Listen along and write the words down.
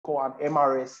call an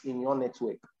MRS in your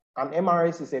network. An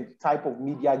MRS is a type of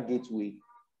media gateway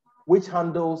which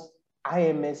handles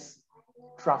IMS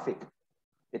traffic.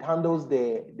 It handles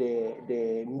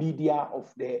the media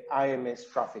of the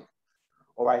IMS traffic.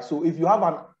 All right, so if you have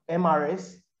an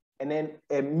MRS and then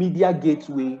a media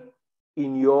gateway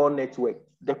in your network,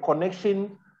 the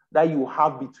connection that you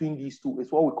have between these two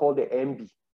is what we call the MB.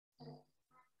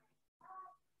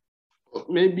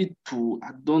 Maybe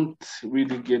I don't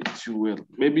really get you well.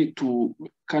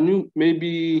 Can you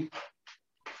maybe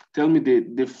tell me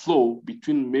the flow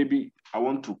between, maybe I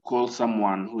want to call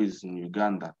someone who is in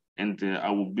Uganda and I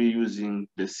will be using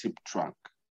the SIP track.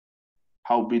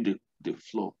 How be the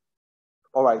flow?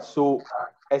 All right, so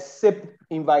a SIP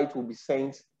invite will be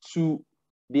sent to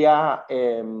their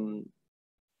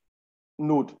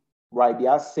node, right?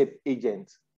 Their SIP agent.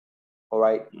 All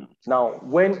right. Now,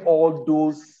 when all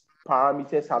those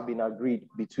parameters have been agreed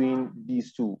between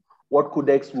these two, what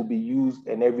codecs will be used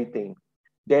and everything,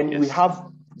 then we have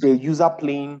the user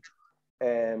plane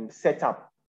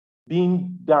setup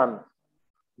being done,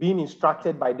 being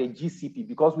instructed by the GCP,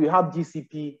 because we have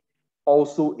GCP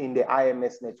also in the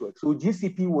IMS network. So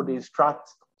GCP would instruct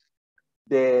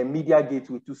the media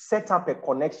gateway to set up a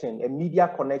connection, a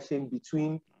media connection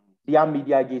between their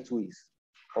media gateways.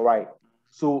 All right.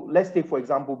 So let's take, for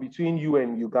example, between you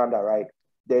and Uganda, right?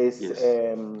 There is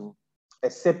a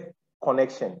SIP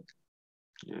connection.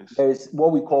 Yes. There is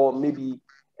what we call maybe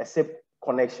a SIP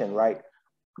connection, right?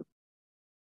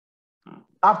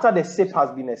 After the SIP has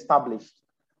been established,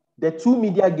 the two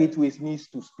media gateways needs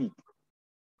to speak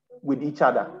with each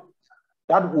other.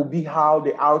 That will be how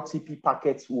the RTP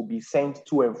packets will be sent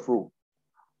to and fro.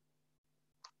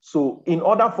 So in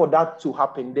order for that to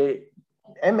happen, the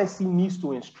MSC needs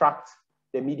to instruct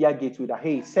the media gateway that,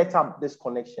 hey, set up this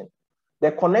connection.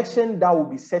 The connection that will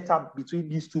be set up between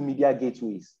these two media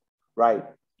gateways, right,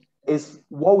 is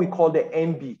what we call the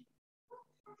MB.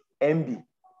 MB.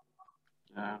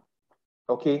 Yeah.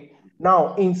 Okay.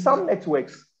 Now, in some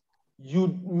networks,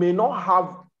 you may not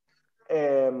have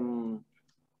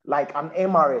like an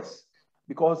MRS,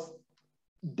 because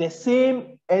the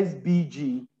same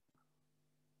SBG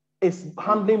is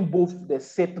handling both the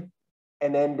SIP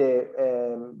and then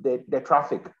the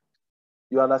traffic.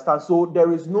 You understand? So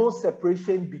there is no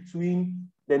separation between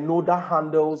the node that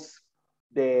handles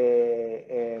the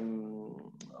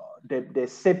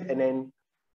SIP and then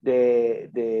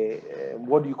the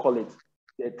what do you call it?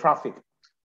 The traffic.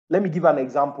 Let me give an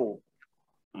example.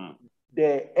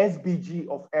 The SBG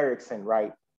of Ericsson,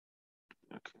 right,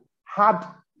 had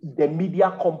the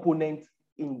media component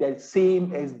in the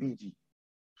same SBG.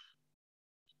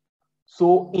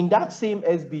 So in that same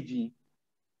SBG,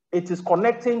 it is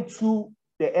connecting to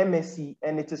the MSC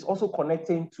and it is also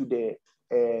connecting to the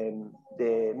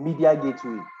media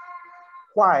gateway.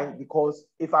 Why? Because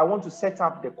if I want to set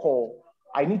up the call,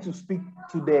 I need to speak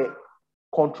to the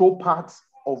control parts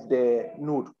of the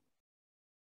node,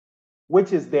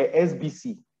 which is the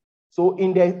SBC. So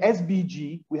in the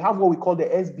SBG, we have what we call the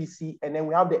SBC, and then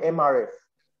we have the MRF,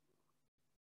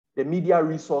 the media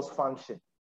resource function.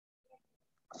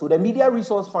 So the media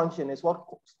resource function is what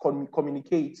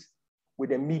communicates with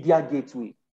the media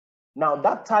gateway. Now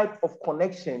that type of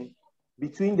connection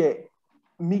between the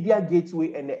media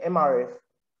gateway and the MRF,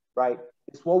 right,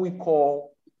 is what we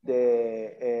call the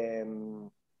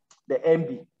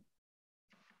MB.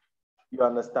 You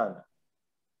understand?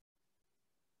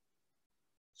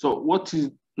 So what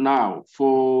is now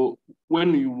for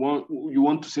when you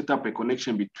want to set up a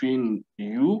connection between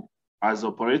you as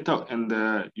operator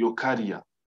and your carrier?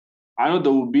 I know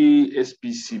there will be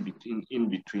SPC in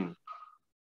between.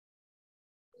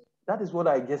 That is what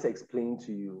I just explained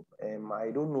to you.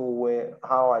 I don't know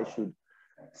how I should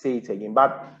say it again,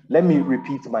 but let me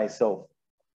repeat myself.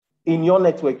 In your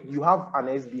network, you have an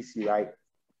SBC, right?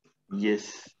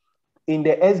 Yes. In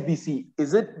the SBC,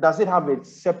 does it have a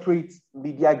separate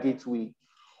media gateway,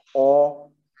 or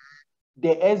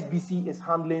the SBC is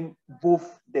handling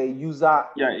both the user?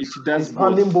 Yeah, it does. It's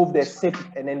handling both the SIP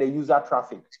and then the user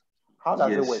traffic. How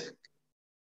does it work?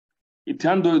 It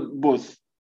handles both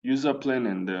user plane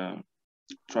and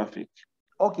traffic.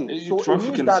 Okay, so traffic it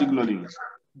means and that signaling.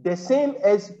 The same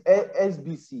as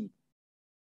SBC,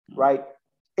 right?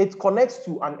 It connects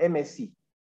to an MSC.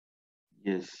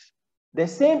 Yes. The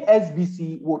same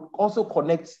SBC would also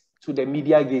connect to the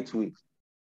media gateway.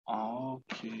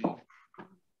 Okay.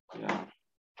 Yeah.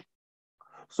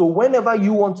 So whenever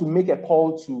you want to make a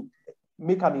call, to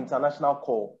make an international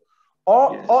call,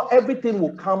 or everything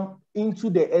will come into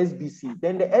the SBC.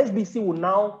 Then the SBC will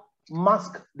now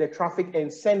mask the traffic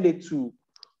and send it to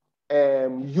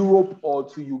Europe or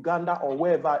to Uganda or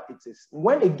wherever it is.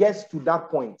 When it gets to that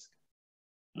point,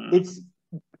 it's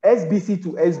SBC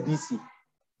to SBC.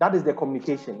 That is the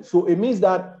communication. So it means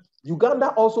that Uganda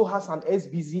also has an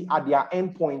SBC at their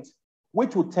endpoint,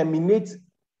 which will terminate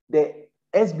the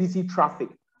SBC traffic.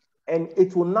 And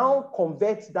it will now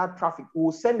convert that traffic. It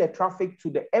will send the traffic to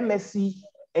the MSC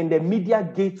and the media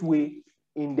gateway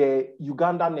in the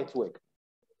Uganda network.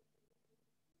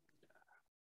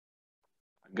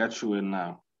 I got you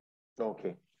now.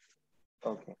 Okay.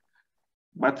 Okay.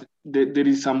 But there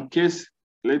is some case,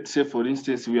 let's say, for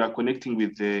instance, we are connecting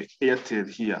with the Airtel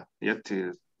here,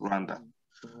 Airtel Rwanda.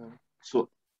 So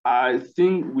I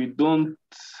think we don't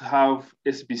have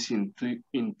SBC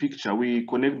in picture. We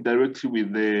connect directly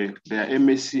with their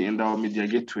MSC and our media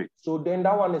gateway. So then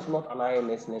that one is not an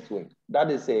IMS network.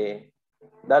 That is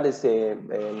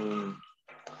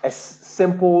a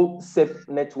simple SIP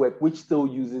network which still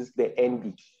uses the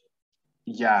NB.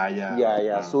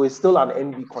 Yeah. So it's still an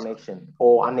NB connection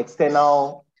or an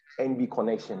external NB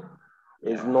connection.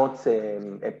 It's not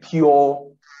a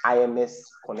pure IMS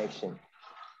connection.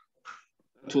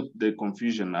 To the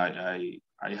confusion I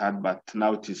had, but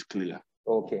now it is clear.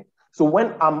 Okay. So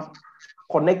when I'm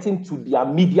connecting to their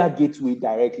media gateway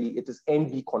directly, it is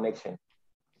NB connection.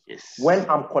 Yes. When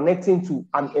I'm connecting to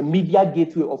a media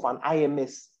gateway of an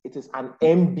IMS, it is an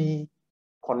MB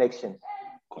connection.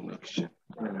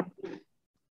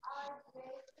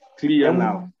 Clear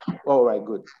now. All right,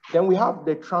 good. Then we have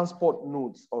the transport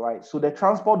nodes. All right. So the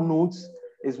transport nodes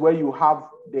is where you have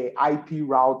the IP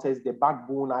routers, the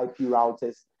backbone IP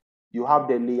routers. You have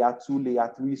the layer 2,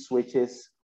 layer 3 switches,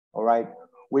 all right,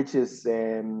 which is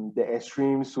the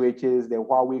Extreme switches, the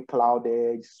Huawei Cloud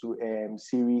Edge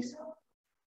series,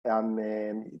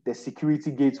 the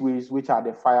security gateways, which are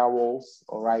the firewalls,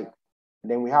 all right.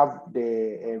 And then we have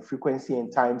the frequency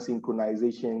and time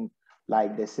synchronization,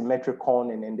 like the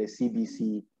Symmetricon and then the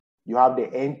CBC. You have the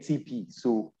NTP.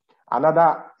 So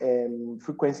another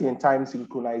frequency and time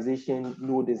synchronization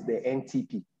node is the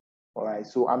NTP. All right.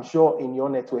 So I'm sure in your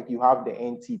network you have the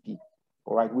NTP,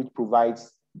 all right, which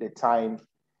provides the time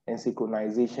and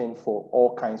synchronization for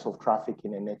all kinds of traffic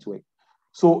in a network.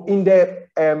 So in the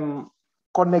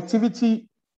connectivity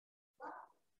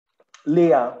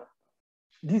layer,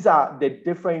 these are the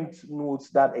different nodes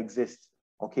that exist.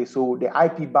 Okay, so the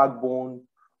IP backbone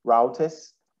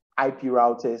routers, IP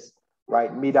routers,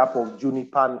 right, made up of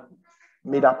Juniper,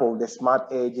 made up of the smart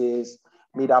edges,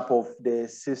 made up of the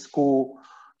Cisco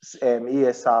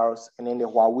ASRs, and then the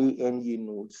Huawei NE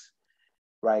nodes,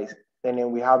 right? And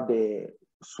then we have the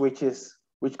switches,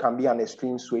 which can be an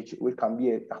Extreme switch, which can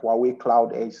be a Huawei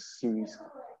Cloud Edge series.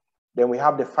 Then we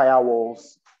have the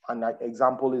firewalls, and an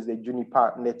example is the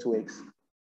Juniper networks.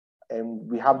 And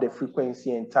we have the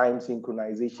frequency and time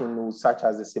synchronization nodes, such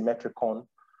as the Symmetricon,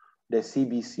 the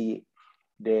CBC,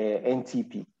 the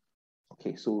NTP.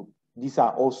 Okay, so these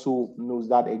are also nodes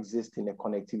that exist in the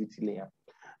connectivity layer.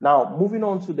 Now, moving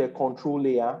on to the control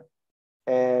layer.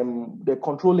 The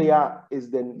control layer is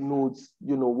the nodes,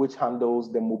 which handles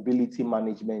the mobility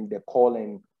management, the call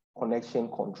and connection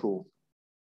control.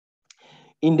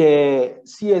 In the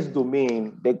CS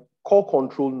domain, the core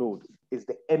control node is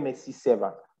the MSC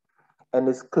server, and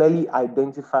it's clearly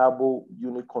identifiable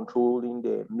unit controlling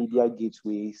the media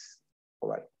gateways. All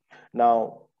right.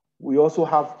 Now, we also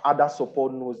have other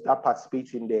support nodes that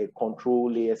participate in the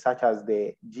control layer, such as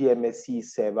the GMSC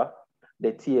server,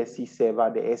 the TSC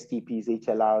server, the STPs,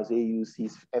 HLRs,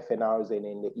 AUCs, FNRs, and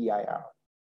then the EIR.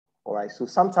 All right. So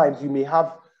sometimes you may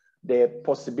have the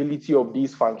possibility of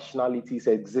these functionalities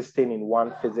existing in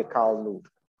one physical node.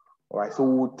 All right. So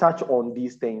we'll touch on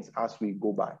these things as we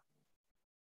go by.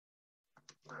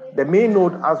 The main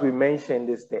node, as we mentioned,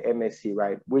 is the MSC,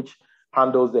 right, which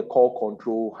handles the call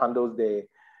control, handles the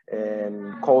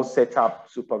call setup,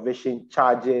 supervision,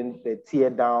 charging, the tear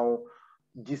down,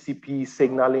 GCP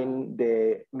signaling,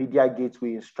 the media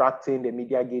gateway, instructing the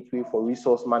media gateway for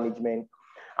resource management,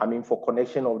 for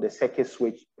connection of the circuit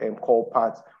switch and call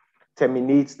paths,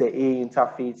 terminates the A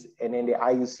interface and then the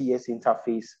IUCS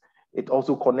interface. It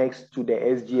also connects to the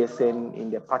SGSN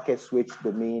in the packet switch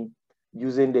domain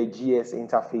using the GS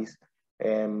interface.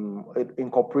 It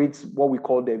incorporates what we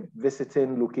call the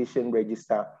visiting location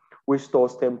register, which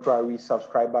stores temporary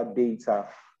subscriber data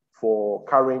for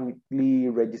currently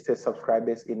registered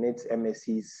subscribers in its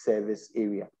MSC service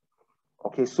area.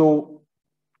 Okay, so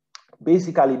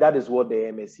basically that is what the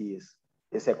MSC is.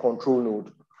 It's a control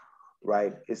node,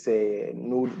 right? It's a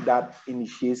node that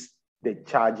initiates the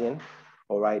charging,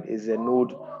 all right? It's a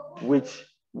node which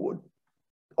would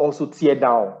also tear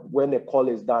down. When the call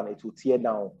is done, it will tear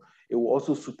down. It will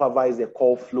also supervise the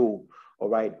call flow, all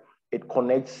right? it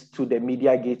connects to the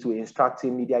media gateway,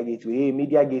 instructing media gateway, hey,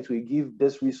 media gateway, give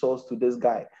this resource to this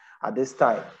guy at this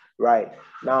time, right?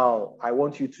 Now, I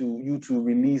want you to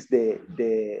release the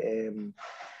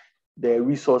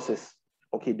resources.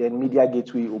 Okay, then media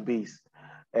gateway obeys.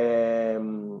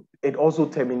 It also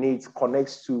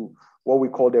connects to what we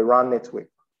call the RAN network.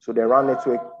 So the RAN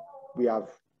network, we have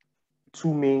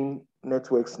two main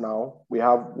networks now. We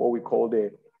have what we call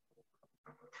the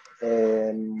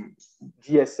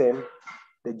GSM,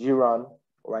 the GRAN,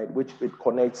 right, which it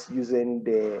connects using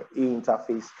the A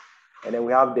interface. And then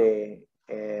we have the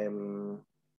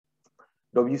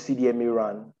WCDMA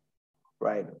RAN,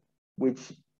 right,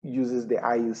 which uses the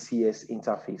IUCS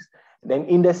interface. Then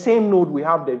in the same node, we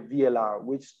have the VLR,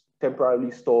 which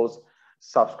temporarily stores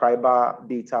subscriber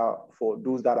data for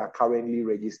those that are currently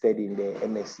registered in the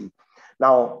MSC.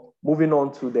 Now, moving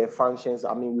on to the functions,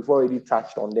 I mean, we've already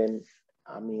touched on them,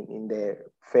 I mean, in the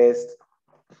first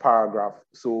paragraph.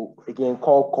 So again,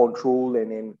 call control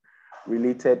and then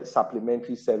related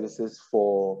supplementary services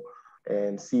for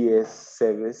CS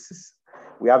services.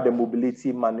 We have the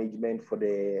mobility management for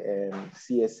the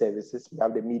CS services. We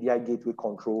have the media gateway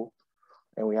control,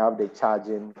 and we have the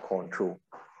charging control.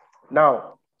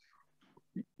 Now,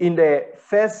 in the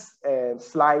first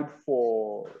slide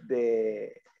for the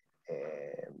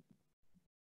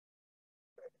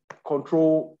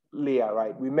control layer,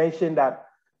 right, we mentioned that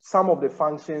some of the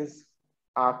functions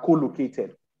are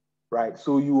co-located, right?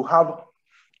 So you have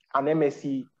an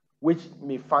MSC which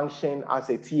may function as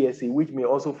a TSC, which may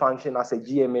also function as a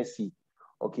GMSC.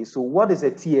 Okay, so what is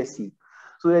a TSC?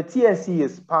 So the TSC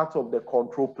is part of the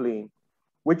control plane,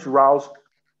 which routes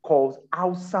calls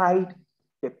outside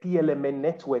the PLMN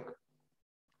network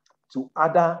to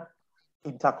other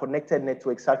interconnected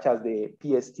networks such as the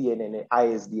PSTN and the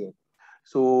ISDN.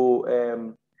 So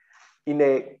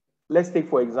let's take,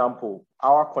 for example,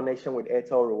 our connection with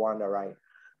Airtel Rwanda, right?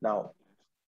 Now,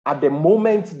 at the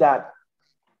moment that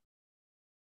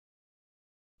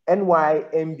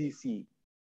NYMBC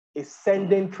is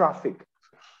sending traffic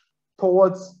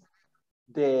towards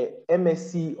the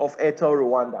MSC of Airtel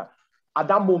Rwanda, at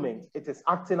that moment, it is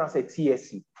acting as a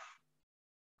TSC.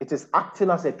 It is acting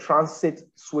as a transit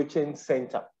switching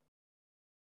center.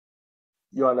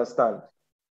 You understand?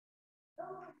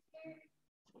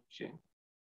 Okay.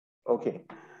 Okay.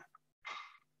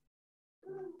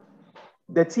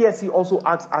 The TSC also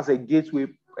acts as a gateway,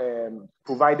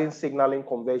 providing signaling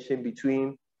conversion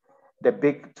between the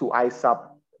big to ISAP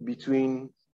between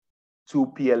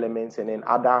two PLMNs and then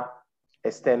other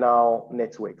external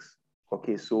networks.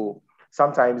 Okay, so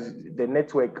sometimes the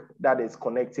network that is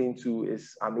connecting to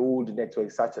is an old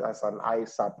network, such as an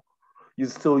ISAP. You're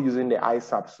still using the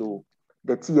ISAP, so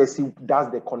the TSC does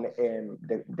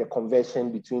the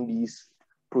conversion between these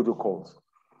protocols.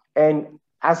 And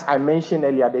as I mentioned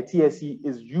earlier, the TSC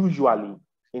is usually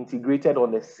integrated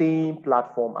on the same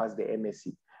platform as the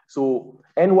MSC. So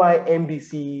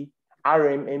NYMBC,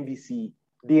 RMMBC,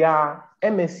 they are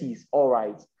MSCs, all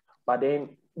right. But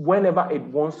then whenever it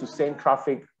wants to send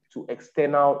traffic to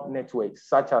external networks,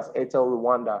 such as Airtel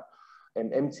Rwanda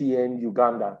and MTN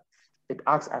Uganda, it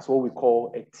acts as what we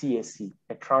call a TSC,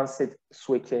 a transit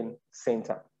switching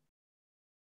center.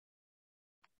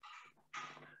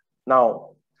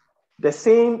 Now, the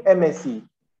same MSC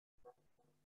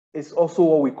is also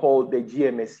what we call the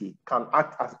GMSC, can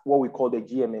act as what we call the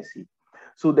GMSC.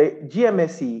 So the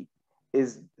GMSC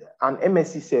is an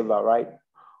MSC server, right?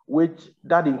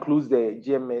 That includes the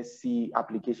GMSC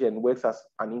application, works as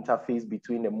an interface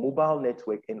between the mobile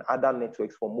network and other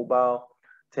networks for mobile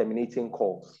terminating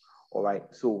calls, all right?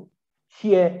 So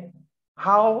here,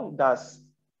 how does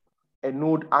a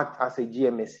node act as a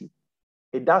GMSC?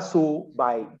 It does so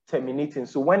by terminating.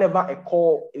 So whenever a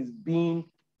call is being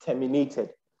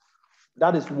terminated,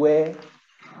 that is where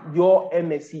your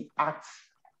MSC acts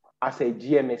as a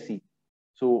GMSC.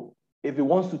 So if it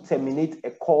wants to terminate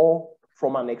a call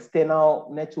from an external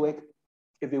network,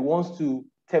 if it wants to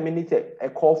terminate a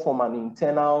call from an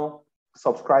internal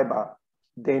subscriber,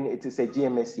 then it is a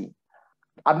GMSC.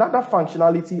 Another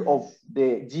functionality of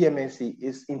the GMSC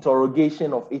is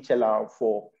interrogation of HLR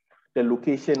for the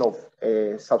location of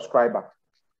a subscriber.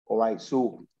 All right,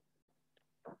 so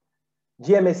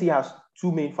GMSC has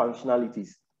two main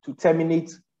functionalities: to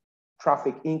terminate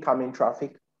traffic, incoming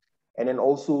traffic, and then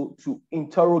also to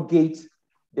interrogate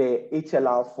the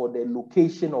HLR for the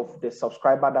location of the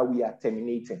subscriber that we are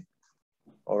terminating.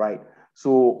 All right,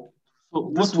 so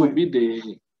what will be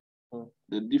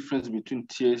the difference between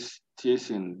TSC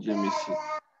and GMSC?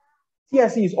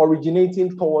 TSC is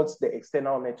originating towards the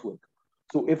external network.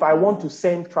 So if I want to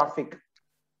send traffic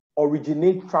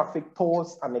originate traffic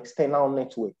towards an external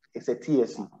network, it's a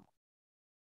TSC.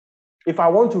 If I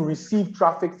want to receive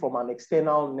traffic from an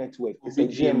external network, it's a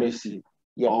GMSC.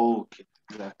 Yeah. Oh, okay,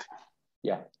 exactly.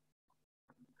 Yeah.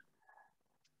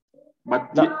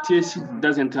 But TSC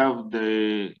doesn't have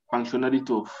the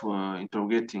functionality of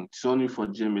interrogating. It's only for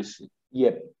GMSC.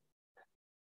 Yep.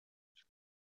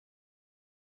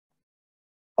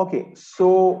 Okay,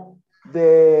 so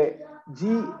this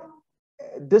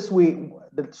way,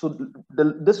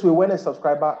 when a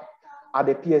subscriber at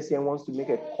the PSTN wants to make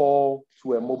a call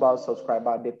to a mobile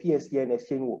subscriber, the PSTN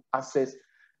exchange will access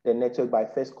the network by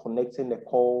first connecting the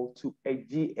call to a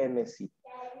GMSC.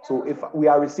 So if we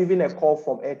are receiving a call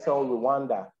from Airtel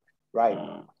Rwanda, right?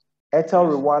 Airtel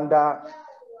Rwanda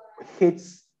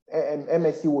hits,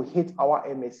 MSC will hit our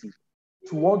MSC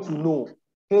to want to know,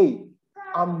 hey,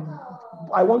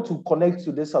 I want to connect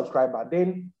to this subscriber.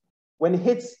 Then when it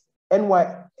hits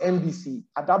NYMBC,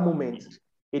 at that moment,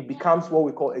 it becomes what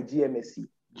we call a GMSC.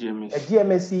 A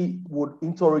GMSC would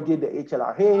interrogate the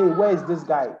HLR. Hey, where is this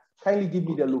guy? Kindly give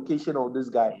me the location of this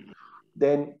guy.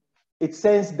 Then it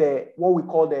sends what we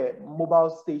call the mobile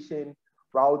station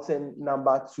routing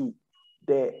number to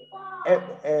the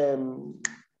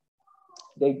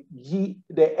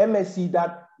MSC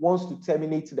that wants to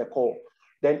terminate the call.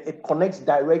 Then it connects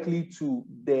directly to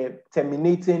the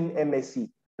terminating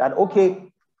MSC. That,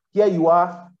 okay, here you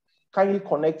are, kindly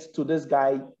connect to this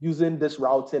guy using this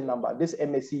routing number, this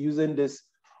MSC using this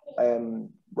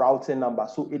routing number.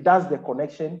 So it does the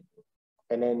connection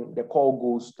and then the call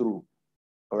goes through.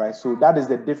 All right, so that is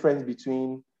the difference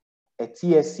between a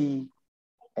TSC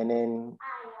and then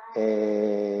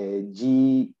a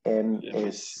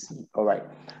GMSC. All right,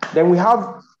 then we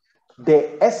have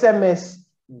the SMS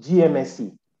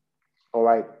GMSC. All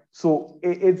right, so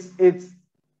it's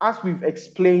as we've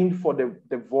explained for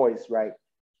the voice, right?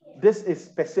 This is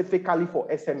specifically for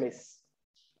SMS.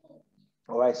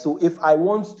 All right, so if I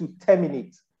want to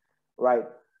terminate, right,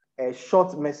 a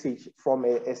short message from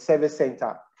a service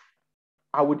center,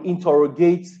 I would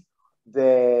interrogate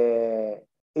the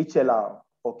HLR,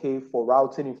 okay, for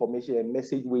routing information and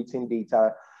message waiting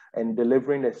data and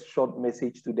delivering a short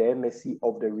message to the MSC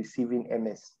of the receiving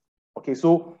MS. Okay,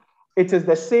 so it is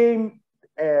the same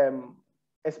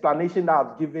explanation that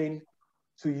I've given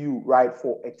to you, right,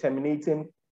 for a terminating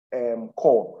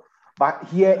call. But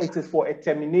here it is for a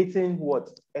terminating what?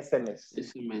 SMS.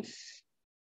 SMS.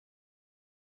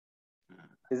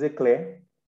 Is it clear?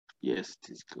 Yes,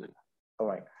 it is clear. All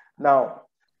right. Now,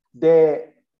 the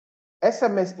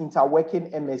SMS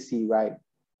interworking MSC, right,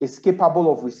 is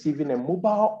capable of receiving a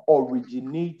mobile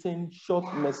originating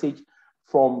short message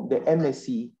from the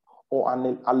MSC or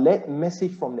an alert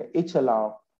message from the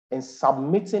HLR and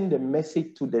submitting the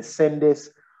message to the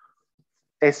sender's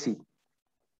SC.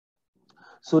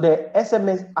 So the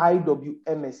SMS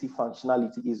IWMSC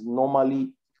functionality is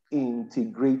normally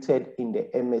integrated in the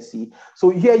MSC. So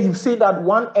here you say that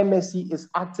one MSC is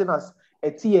acting as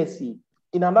a TSC.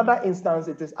 In another instance,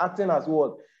 it is acting as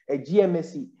what? A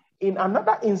GMSC. In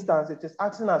another instance, it is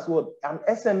acting as what? An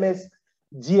SMS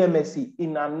GMSC.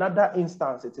 In another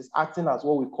instance, it is acting as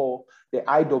what we call the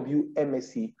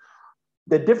IWMSC.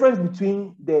 The difference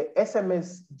between the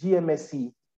SMS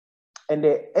GMSC and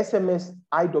the SMS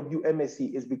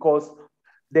IWMSC is because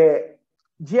the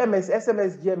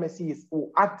SMS GMSC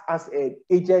will act as an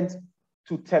agent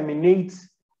to terminate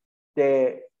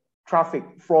the traffic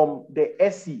from the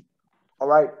SC. All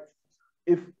right.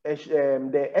 If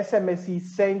the SMSC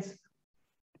sends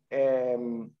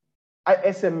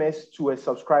SMS to a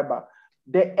subscriber,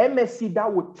 the MSC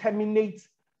that would terminate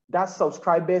that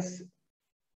subscriber's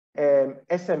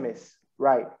SMS,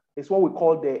 right, is what we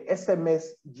call the SMS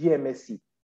GMSC.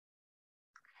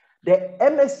 The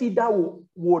MSC that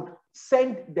would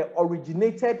send the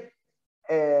originated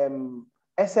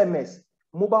SMS,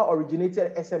 mobile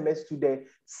originated SMS to the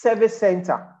service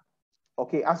center,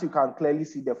 okay, as you can clearly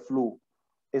see the flow,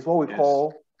 is what we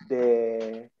call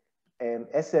the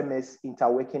SMS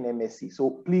interworking MSC.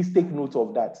 So please take note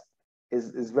of that.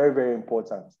 It's very, very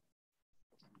important.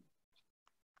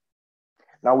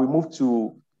 Now we move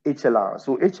to HLR.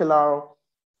 So HLR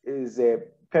is a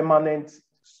permanent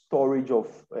storage of,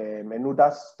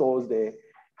 that stores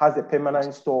has a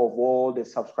permanent store of all the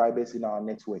subscribers in our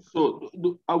network. So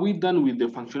are we done with the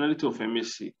functionality of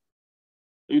MSC?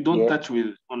 You don't touch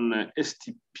on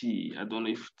STP. I don't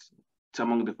know if it's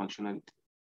among the functionality.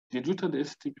 Did you touch the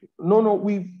STP? No,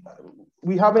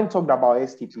 we haven't talked about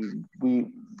STP.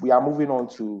 We are moving on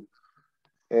to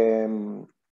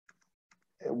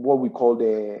what we call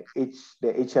the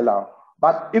HLR.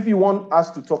 But if you want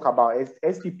us to talk about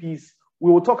STPs,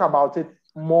 we will talk about it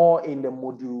more in the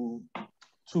module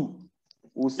 2.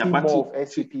 We'll see more of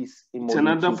SCPs in module 2. It's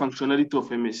another functionality of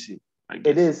MSc, I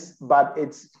guess. It is, but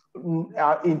it's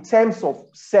in terms of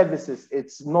services,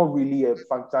 it's not really a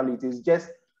functionality. It's just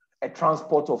a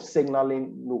transport of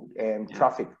signaling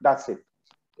traffic. That's it.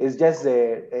 It's just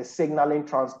a signaling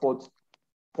transport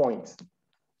point.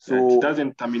 So it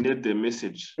doesn't terminate the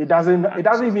message. It doesn't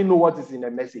even know what is in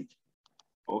the message.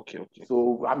 Okay.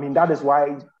 So I mean, that is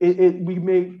why we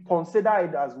may consider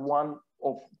it as one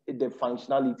of the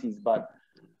functionalities, but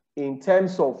in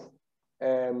terms of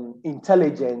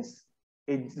intelligence,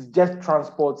 it just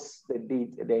transports the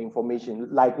data, the information,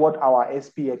 like what our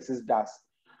SPXs does.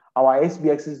 Our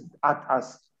SPXs act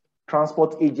as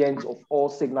transport agents of all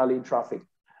signaling traffic.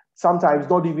 Sometimes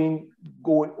not even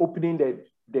opening the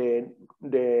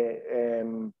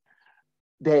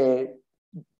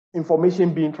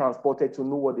information being transported to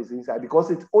know what is inside, because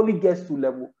it only gets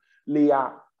to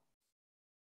layer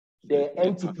the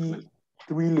NTP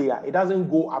 3 layer. It doesn't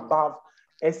go above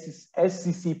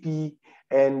SCCP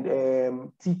and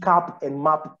TCAP and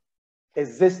MAP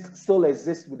still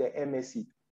exist with the MSc.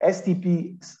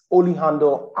 STP only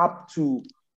handle up to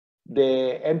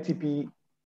the MTP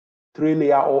 3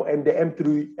 layer or the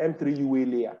M3 UA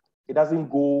layer. It doesn't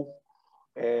go,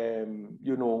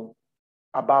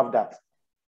 above that.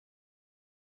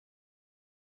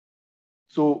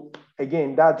 So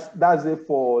again, that's it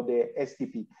for the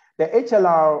STP. The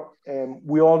HLR,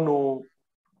 we all know,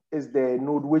 is the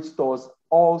node which stores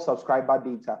all subscriber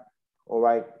data, all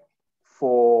right,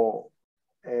 for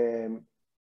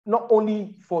not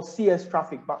only for CS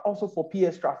traffic, but also for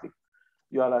PS traffic,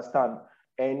 you understand?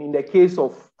 And in the case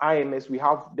of IMS, we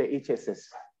have the HSS.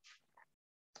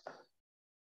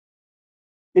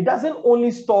 It doesn't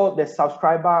only store the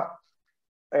subscriber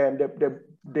and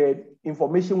the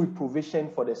information we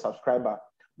provision for the subscriber,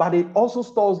 but it also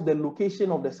stores the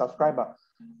location of the subscriber,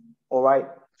 all right?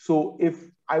 So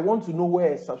if I want to know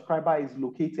where a subscriber is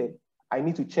located, I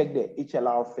need to check the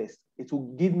HLR first. It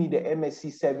will give me the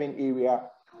MSC7 area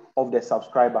of the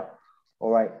subscriber,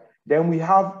 all right? Then we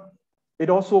have, it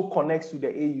also connects to the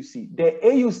AUC. The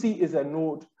AUC is a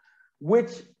node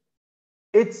which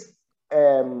its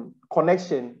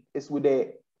connection is with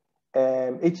the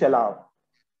HLR.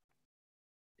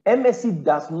 MSc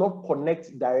does not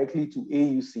connect directly to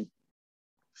AUC.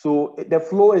 So the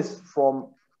flow is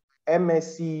from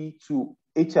MSc to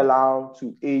HLR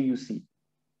to AUC.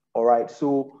 All right.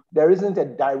 So there isn't a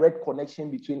direct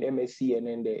connection between MSc and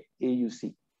then the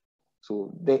AUC.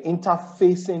 So the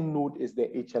interfacing node is the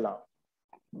HLR.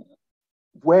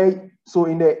 So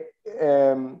in the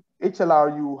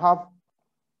HLR, you have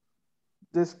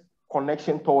this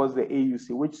connection towards the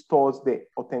AUC, which stores the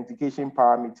authentication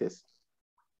parameters.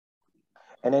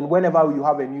 And then whenever you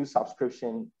have a new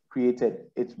subscription created,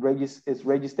 it's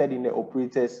registered in the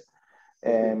operator's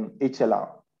HLR.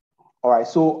 All right,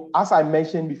 so as I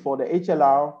mentioned before, the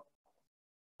HLR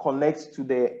connects to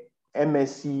the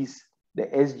MSCs, the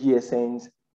SGSNs,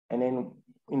 and then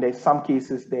in some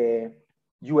cases, the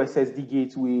USSD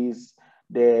gateways,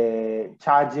 the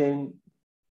charging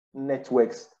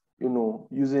networks,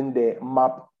 using the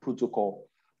MAP protocol.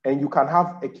 And you can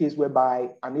have a case whereby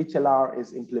an HLR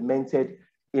is implemented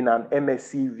in an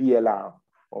MSc VLR,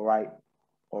 all right,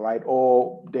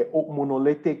 or the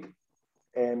monolithic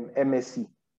MSc,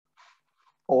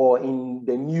 or in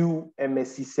the new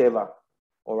MSc server,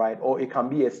 all right, or it can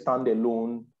be a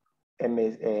standalone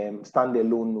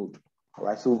standalone node, all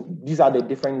right. So these are the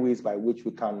different ways by which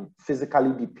we can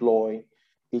physically deploy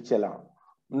HLR.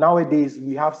 Nowadays,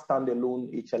 we have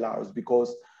standalone HLRs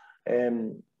because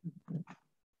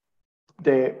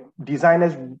the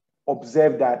designers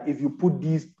observe that if you put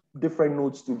these different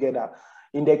nodes together,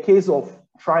 in the case of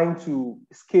trying to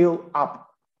scale up,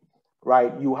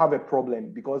 right, you have a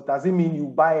problem, because does it mean you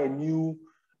buy a new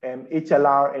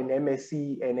HLR and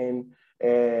MSc and then,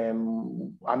 a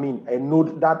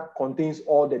node that contains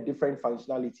all the different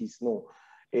functionalities? No,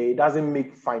 it doesn't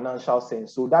make financial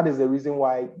sense. So that is the reason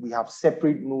why we have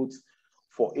separate nodes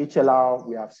for HLR,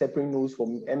 we have separate nodes for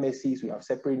MSCs, we have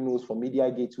separate nodes for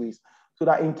media gateways, so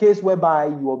that in case whereby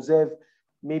you observe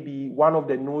maybe one of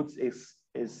the nodes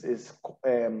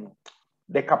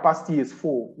the capacity is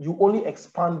full, you only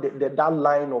expand that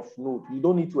line of node. You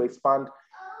don't need to expand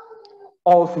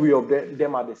all three of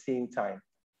them at the same time.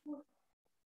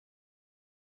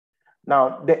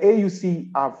 Now, the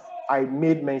AUC, I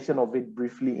made mention of it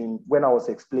briefly when I was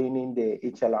explaining the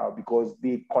HLR, because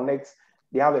they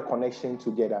have a connection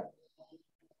together.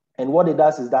 And what it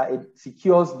does is that it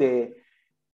secures the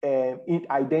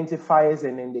identifiers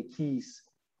and then the keys,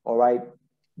 all right,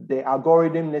 the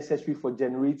algorithm necessary for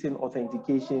generating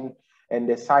authentication and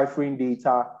the ciphering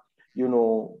data, you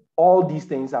know, all these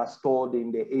things are stored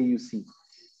in the AUC,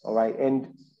 all right? And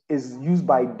is used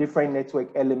by different network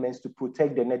elements to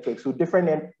protect the network. So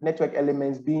different network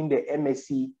elements being the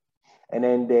MSC and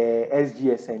then the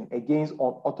SGSN against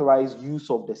unauthorized use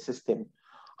of the system.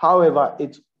 However,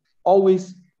 it's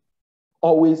always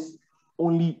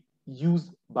only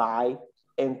used by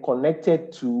and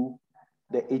connected to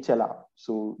the HLR.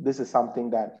 So this is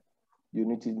something that you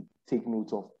need to take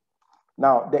note of.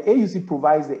 Now, the AUC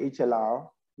provides the HLR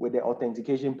with the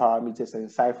authentication parameters and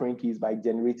ciphering keys by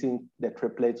generating the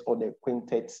triplets or the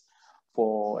quintets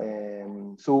for,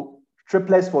 so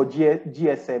triplets for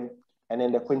GSM and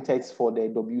then the quintets for the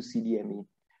WCDMA.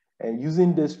 And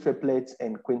using these triplets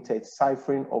and quintets,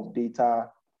 ciphering of data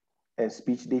and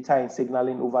speech data and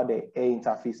signaling over the air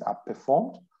interface are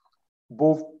performed.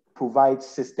 Both provide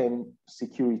system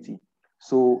security.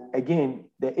 So again,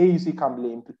 the AUC can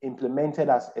be implemented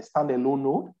as a standalone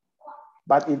node,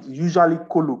 but it's usually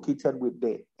co-located with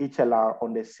the HLR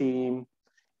on the same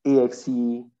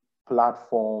AXE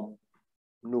platform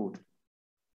node.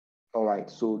 All right,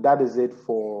 so that is it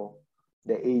for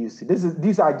the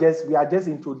AUC. We are just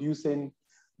introducing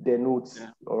the nodes. Yeah.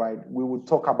 All right, we will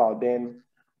talk about them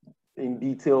in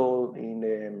detail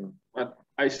in. But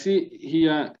I see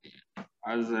here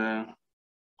as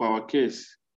for our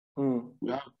case, we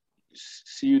have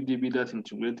CUDB that's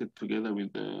integrated together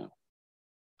with the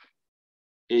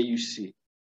AUC.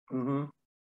 Mm-hmm.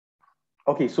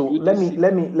 Okay, so let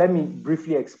me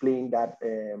briefly explain that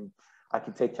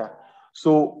architecture.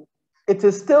 So it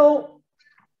is still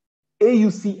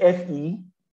AUC FE,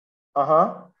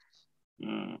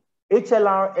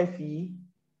 HLR FE.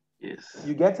 Yes.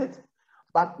 You get it?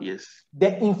 But yes,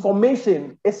 the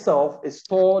information itself is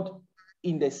stored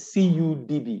in the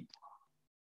CUDB.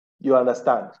 You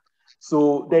understand?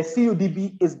 So the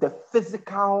CUDB is the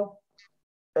physical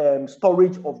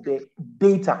storage of the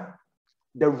data,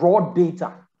 the raw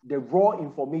data, the raw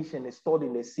information is stored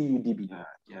in the CUDB.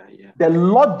 Yeah. The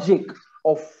logic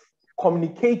of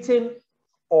communicating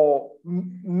or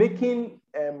making,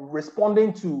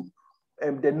 responding to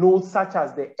the nodes such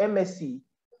as the MSC,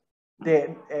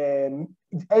 the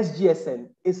SGSN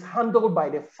is handled by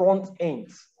the front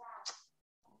ends,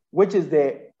 which is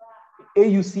the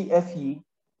AUC FE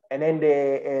and then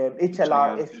the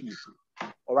HLR FE.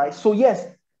 All right, so yes,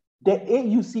 the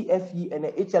AUC FE and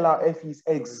the HLR FEs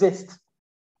exist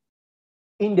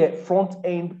in the front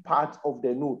end part of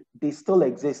the node. They still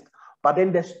exist, but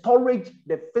then the storage,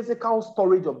 the physical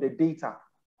storage of the data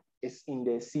is in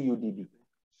the CUDB.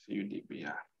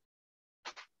 Yeah.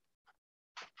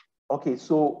 Okay,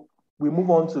 so we move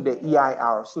on to the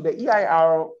EIR. So the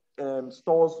EIR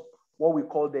stores what we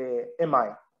call the MI,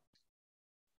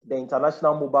 the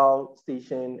International Mobile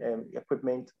Station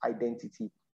Equipment Identity.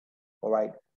 All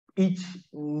right, each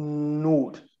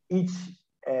node, each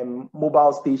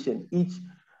mobile station, each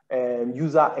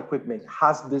user equipment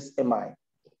has this MI.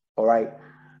 All right,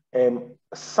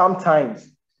 sometimes,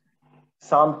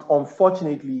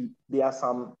 unfortunately, there are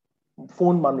some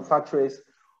phone manufacturers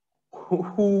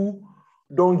who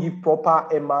don't give proper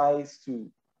MIs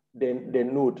to the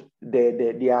node,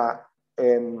 their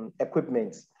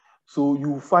equipment. So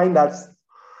you find that,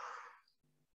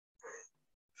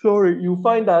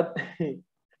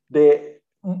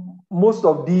 most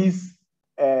of these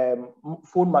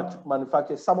phone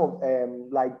manufacturers, some of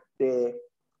like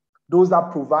those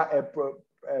that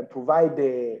provide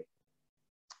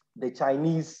the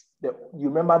Chinese, you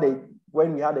remember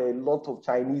when we had a lot of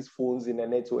Chinese phones in the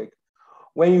network,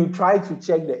 when you try to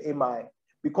check the MI,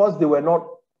 because they were not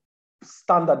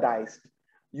standardized,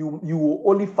 you will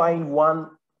only find one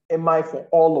MI for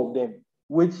all of them,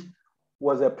 which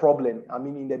was a problem. I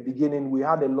mean, in the beginning, we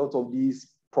had a lot of these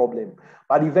problems,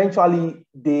 but eventually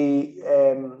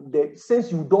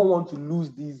since you don't want to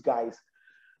lose these guys,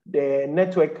 the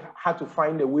network had to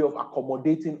find a way of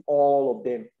accommodating all of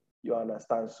them, you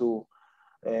understand? So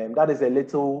that is a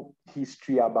little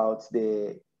history about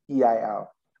the EIR,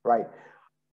 right?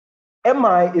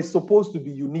 MI is supposed to be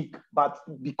unique, but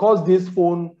because these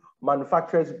phone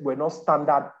manufacturers were not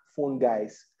standard phone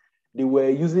guys, they were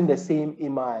using the same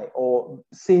MI or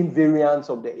same variants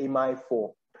of the MI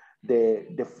for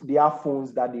their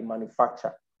phones that they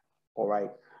manufacture. All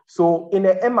right. So in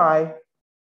the MI,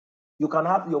 you can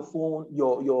have your phone,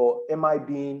 your MI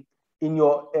being in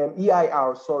your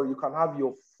EIR. Sorry, you can have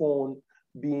your phone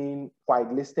being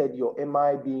whitelisted, your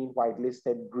MI being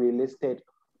whitelisted, gray listed,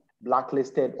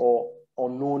 blacklisted, or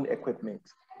unknown equipment.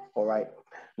 All right.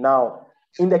 Now,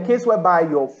 in the case whereby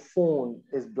your phone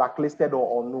is blacklisted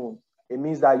or unknown, it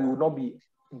means that you will not be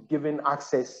given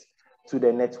access to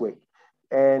the network.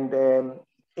 And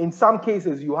in some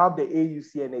cases, you have the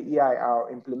AUC and the EIR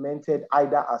implemented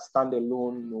either as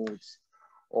standalone nodes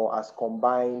or as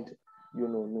combined,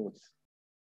 nodes.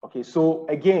 Okay, so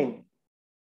again,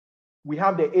 we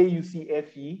have the AUC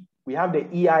FE, we have the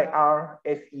EIR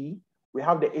FE, we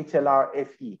have the HLR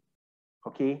FE.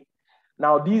 Okay,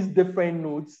 now these different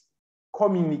nodes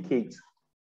communicate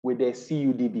with the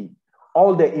CUDB.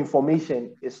 All the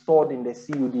information is stored in the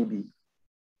CUDB.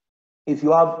 If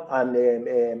you have a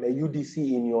UDC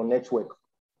in your network,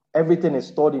 everything is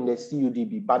stored in the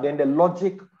CUDB, but then the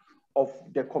logic of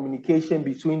the communication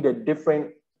between the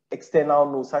different external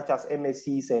nodes, such as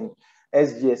MSCs and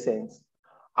SGSNs,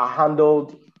 are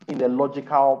handled in the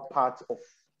logical part of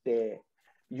the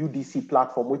UDC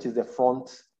platform, which is the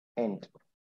front end.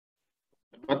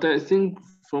 But I think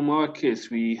from our case,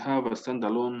 we have a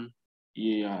standalone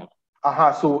EAR.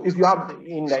 So if you have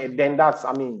then that's,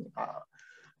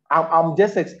 I'm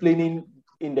just explaining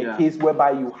in the case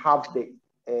whereby you have the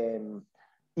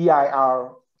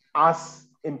EIR as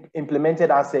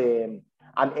implemented as an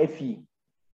FE.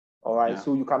 All right,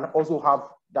 so you can also have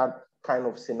that kind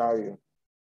of scenario.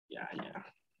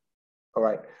 All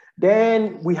right,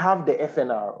 then we have the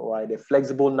FNR, right, the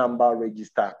flexible number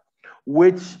register,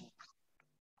 which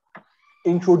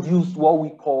introduced what we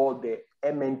call the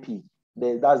MNP.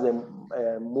 That's the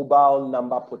mobile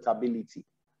number portability.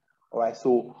 All right,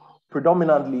 so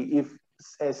predominantly, if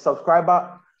a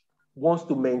subscriber wants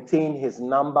to maintain his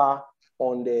number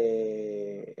on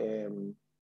the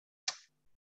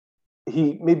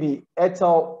maybe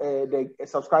Airtel, the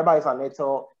subscriber is an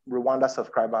Airtel Rwanda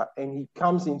subscriber, and he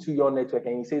comes into your network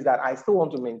and he says that I still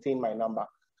want to maintain my number.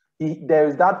 There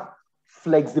is that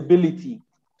flexibility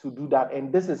to do that,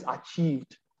 and this is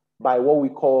achieved by what we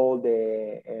call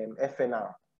the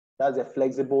FNR. That's a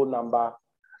flexible number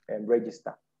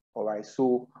register. All right,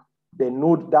 so the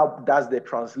node that does the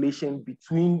translation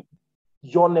between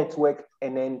your network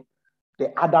and then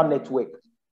the other network,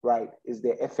 right, is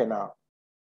the FNR.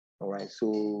 All right,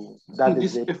 so that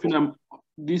is it.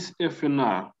 This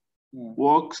FNR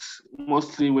works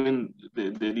mostly when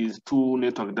there is two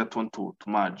networks that want to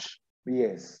merge.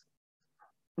 Yes,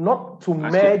 not to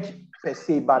merge per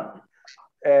se, but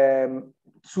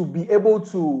to be able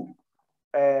to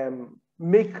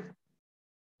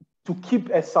keep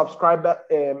a subscriber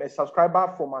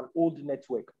from an old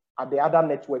network at the other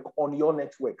network on your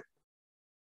network.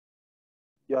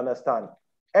 You understand?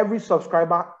 Every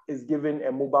subscriber is given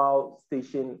a mobile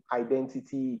station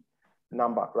identity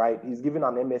number, right? He's given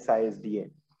an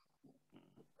MSISDN.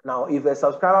 Now, if a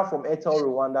subscriber from Airtel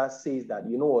Rwanda says that,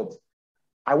 you know what,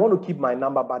 I want to keep my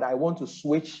number, but I want to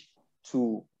switch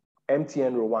to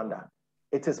MTN Rwanda,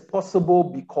 it is possible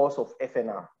because of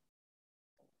FNR.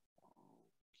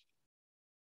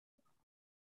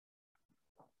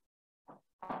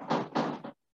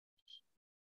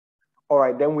 All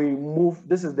right, then we move.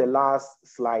 This is the last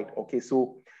slide. Okay,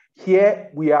 so here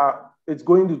we are. It's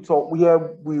going to talk. We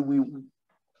are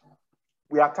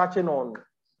touching on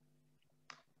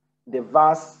the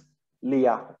VAS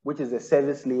layer, which is the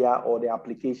service layer or the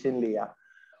application layer.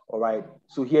 All right.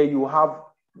 So here you have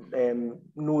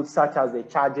nodes such as the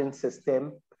charging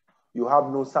system. You have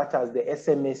nodes such as the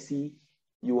SMSC.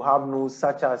 You have nodes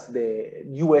such as the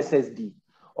USSD.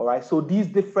 All right. So these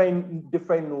different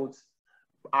nodes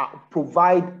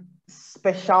provide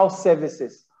special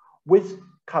services which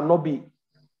cannot be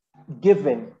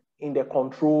given in the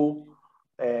control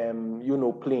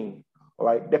plane. All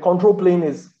right, the control plane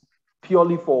is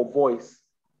purely for voice,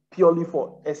 purely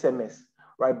for SMS,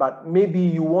 right? But maybe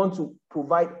you want to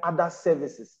provide other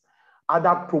services,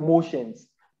 other promotions.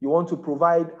 You want to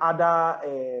provide other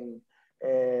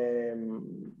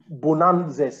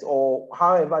bonanzas, or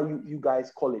however you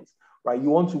guys call it, right?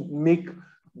 You want to make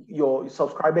your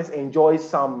subscribers enjoy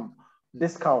some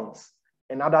discounts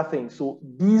and other things. So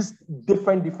these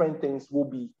different things will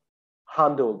be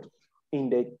handled in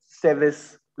the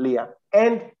service layer.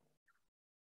 And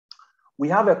we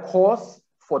have a course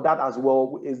for that as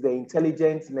well, is the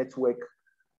Intelligent Network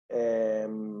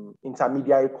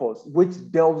Intermediary course, which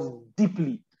delves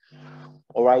deeply.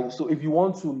 All right. So if you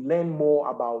want to learn more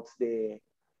about the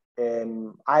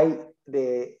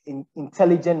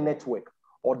intelligent network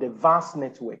or the vast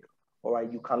network, all right,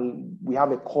 we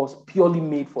have a course purely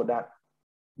made for that,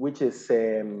 which is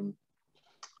the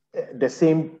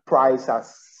same price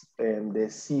as the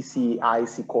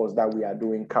CCIC course that we are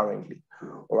doing currently.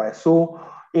 All right, so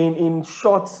in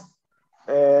short,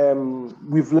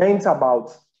 we've learned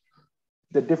about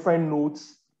the different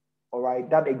nodes, all right,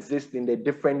 that exist in the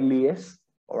different layers.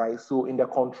 All right, so in the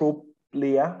control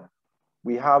layer,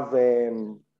 we have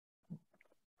the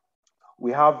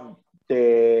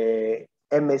the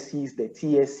MSCs, the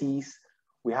TSCs,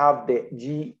 we have the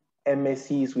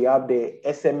GMSCs, we have the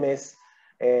SMS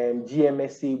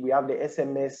GMSC, we have the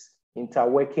SMS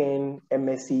interworking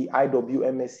MSC,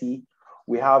 IWMSC,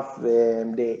 we have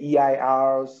the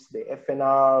EIRs, the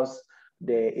FNRs,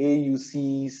 the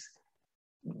AUCs,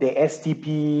 the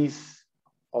STPs,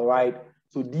 all right?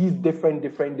 So these different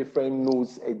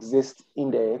nodes exist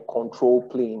in the control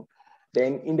plane.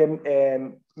 Then in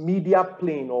the media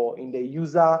plane, or in the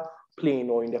user plane,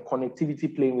 or in the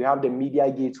connectivity plane, we have the media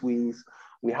gateways,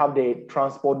 we have the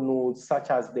transport nodes such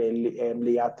as the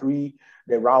layer 3,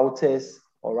 the routers,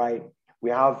 all right? We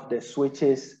have the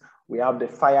switches, we have the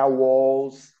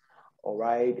firewalls, all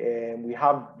right? And we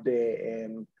have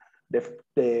the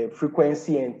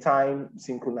frequency and time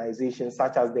synchronization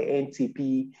such as the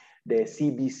NTP, the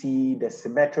CBC, the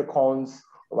symmetricons,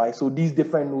 right? So these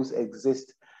different nodes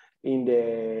exist in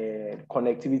the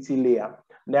connectivity layer.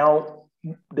 Now,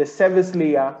 the service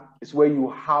layer is where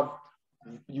you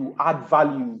add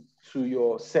value to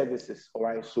your services, all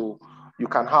right? So you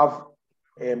can have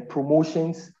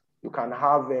promotions, you can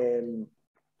have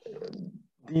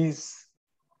these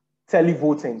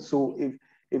televoting. So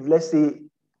if let's say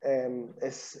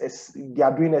they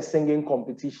are doing a singing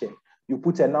competition, you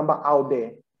put a number out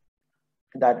there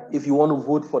that if you want to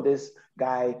vote for this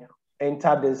guy,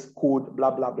 enter this code,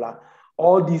 blah, blah, blah.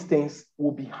 All these things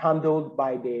will be handled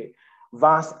by the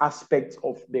vast aspect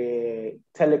of the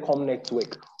telecom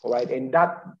network, all right? And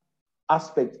that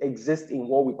aspect exists in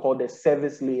what we call the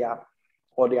service layer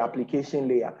or the application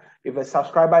layer. If a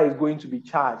subscriber is going to be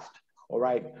charged, all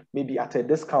right, maybe at a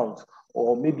discount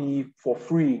or maybe for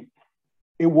free,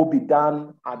 it will be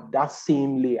done at that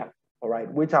same layer, all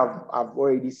right? Which I've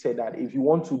already said that if you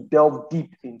want to delve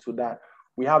deep into that,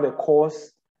 we have a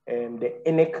course, the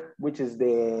INIC, which is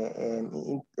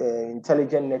the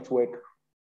Intelligent Network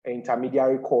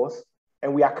Intermediary course.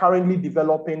 And we are currently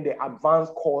developing the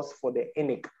advanced course for the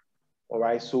INIC, all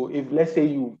right? So if, let's say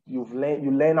you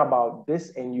learn about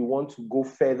this and you want to go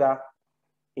further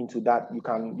into that, you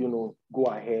can, go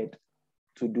ahead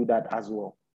to do that as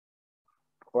well.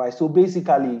 All right, so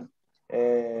basically,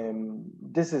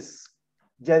 this is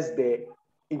just the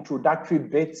introductory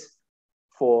bit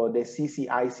for the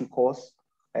CCIC course.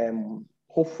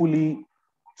 Hopefully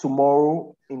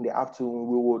tomorrow in the afternoon,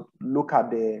 we will look at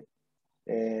the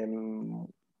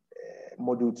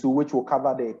module 2, which will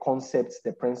cover the concepts,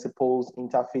 the principles,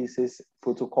 interfaces,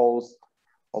 protocols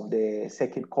of the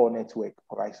circuit core network.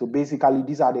 All right, so basically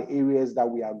these are the areas that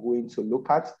we are going to look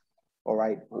at. All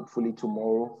right, hopefully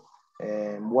tomorrow.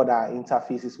 What are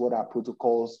interfaces, what are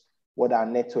protocols, what are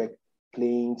network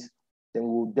planes. Then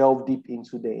we'll delve deep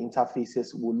into the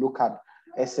interfaces. We'll look at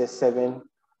SS7,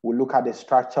 we'll look at the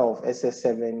structure of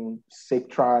SS7,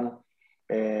 SIGTRAN,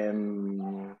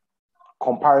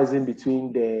 comparison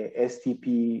between the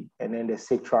STP and then the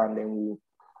SIGTRAN. Then we'll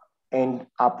end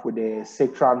up with the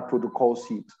SIGTRAN protocol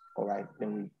suite. All right,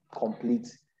 then we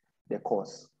complete the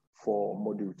course for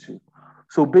module 2.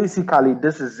 So basically,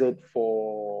 this is it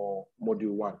for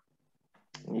module 1.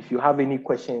 If you have any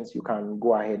questions, you can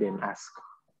go ahead and ask.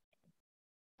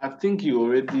 I think you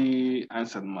already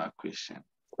answered my question.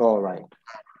 All right.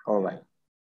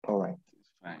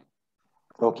 It's fine.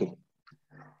 Okay.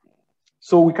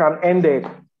 So we can end the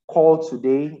call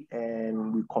today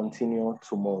and we continue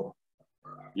tomorrow.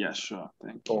 Yeah, sure.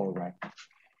 Thank you. All right.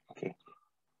 Okay.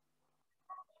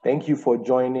 Thank you for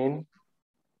joining.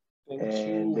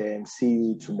 And see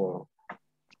you tomorrow.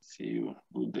 See you.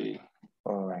 Good day.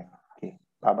 All right. Okay.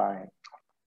 Bye-bye.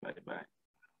 Bye-bye.